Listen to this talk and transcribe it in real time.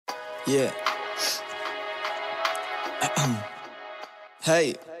Yeah.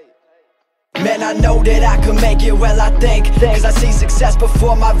 Hey. Man, I know that I can make it, well I think Cause I see success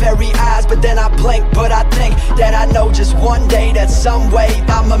before my very eyes, but then I blink. But I think that I know just one day that some way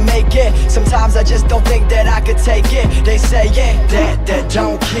I'ma make it. Sometimes I just don't think that I could take it. They say, yeah, that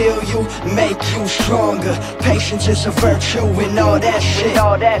don't kill you, make you stronger. Patience is a virtue and all that shit.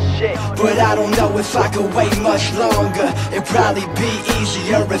 But I don't know if I could wait much longer. It'd probably be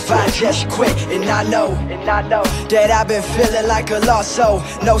easier if I just quit. And I know that I've been feeling like a lost soul.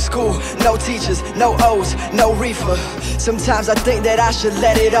 No school, no teachers, no O's, no reefer. Sometimes I think that I should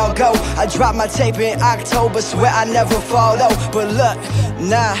let it all go. I dropped my tape in October, swear I never follow. But look,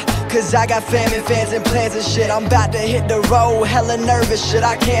 nah, cause I got family, fans and plans and shit. I'm about to hit the road, hella nervous, should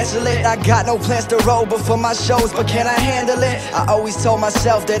I cancel it? I got no plans to roll before my shows, but can I handle it? I always told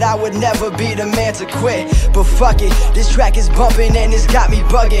myself that I would never be the man to quit. But fuck it, this track is bumping and it's got me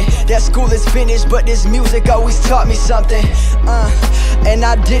bugging. That school is finished, but this music always taught me something. And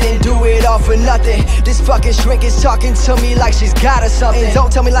I didn't do it all for nothing. This fucking shrink is talking to me like she's got or something. And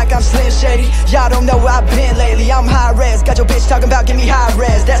don't tell me like I'm Slim Shady, y'all don't know where I've been lately. I'm Hi-Rez, got your bitch talking about give me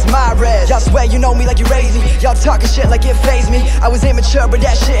Hi-Rez, that's my res. Y'all swear you know me like you raised me. Y'all talking shit like it fazed me. I was immature but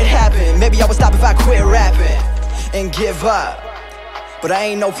that shit happened. Maybe I would stop if I quit rapping and give up, but I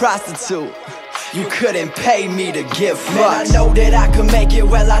ain't no prostitute. You couldn't pay me to give fucks. Man, I know that I can make it,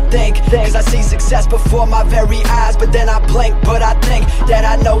 well I think Cause I see success before my very eyes, but then I blink. But I think that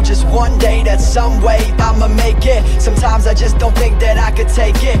I know just one day that some way I'ma make it. Sometimes I just don't think that I could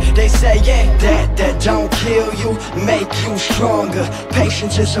take it. They say, yeah, that don't kill you, make you stronger.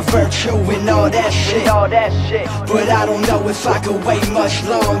 Patience is a virtue and all that shit. But I don't know if I could wait much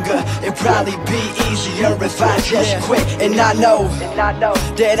longer. It'd probably be easier if I just quit. And I know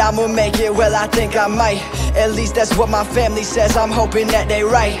that I'ma make it, well I think I might. At least that's what my family says, I'm hoping that they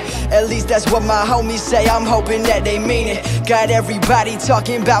right. At least that's what my homies say, I'm hoping that they mean it. Got everybody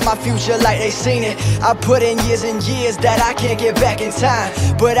talking about my future like they seen it. I put in years and years that I can't get back in time,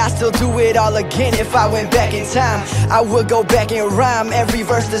 but I still do it all again if I went back in time. I would go back and rhyme every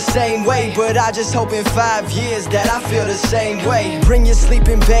verse the same way, but I just hope in 5 years that I feel the same way. Bring your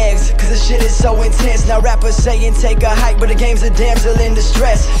sleeping bags, cause this shit is so intense. Now rappers saying take a hike, but the game's a damsel in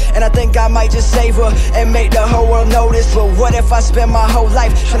distress. And I think I might just save her and make the whole world notice. But what if I spend my whole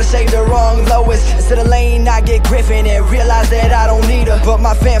life trying to save the wrong lowest? Instead of laying, I get Griffin and realize that I don't need her. But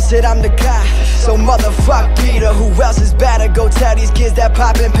my fam said I'm the guy, so motherfuck Peter. Who else is better? Go tell these kids that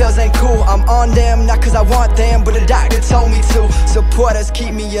popping pills ain't cool. I'm on them, not cause I want them, but the doctor told me to. Supporters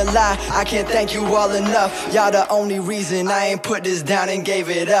keep me alive, I can't thank you all enough. Y'all the only reason I ain't put this down and gave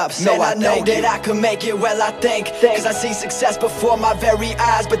it up. So man, I know that I can make it, well I think Cause I see success before my very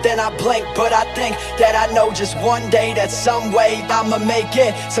eyes, but then I blink. But I think that I know just one day that some way I'ma make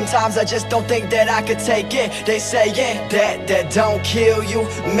it. Sometimes I just don't think that I could take it. They say, yeah, that don't kill you,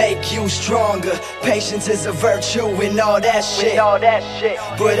 make you stronger. Patience is a virtue and all that shit.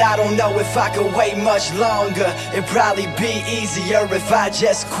 But I don't know if I could wait much longer. It'd probably be easier if I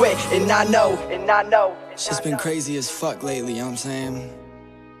just quit. And I know it's just been crazy as fuck lately, you know what I'm saying?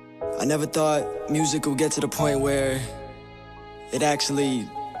 I never thought music would get to the point where it actually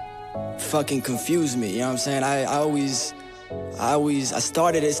fucking confused me, you know what I'm saying? I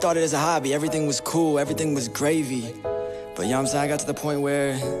started as a hobby. Everything was cool, everything was gravy. But you know what I'm saying, I got to the point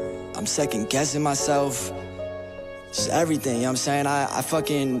where I'm second guessing myself. Just everything, you know what I'm saying? I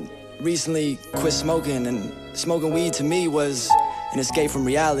fucking recently quit smoking, and smoking weed to me was an escape from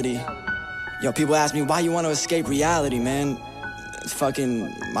reality. You know, people ask me, why you want to escape reality, man? It's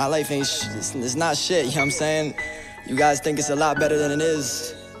fucking, my life ain't it's not shit, you know what I'm saying? You guys think it's a lot better than it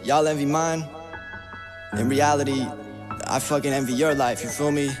is. Y'all envy mine. In reality, I fucking envy your life, you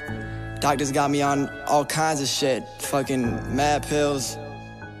feel me? Doctors got me on all kinds of shit. Fucking mad pills,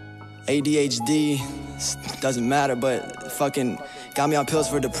 ADHD, doesn't matter, but fucking got me on pills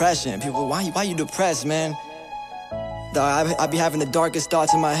for depression. People, why you depressed, man? Dog, I be having the darkest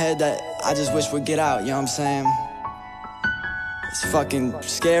thoughts in my head that I just wish would get out, you know what I'm saying? It's fucking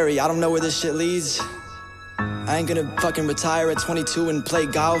scary, I don't know where this shit leads. I ain't gonna fucking retire at 22 and play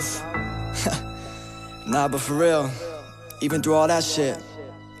golf. Nah, but for real, even through all that shit,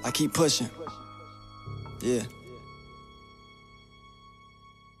 I keep pushing. Yeah.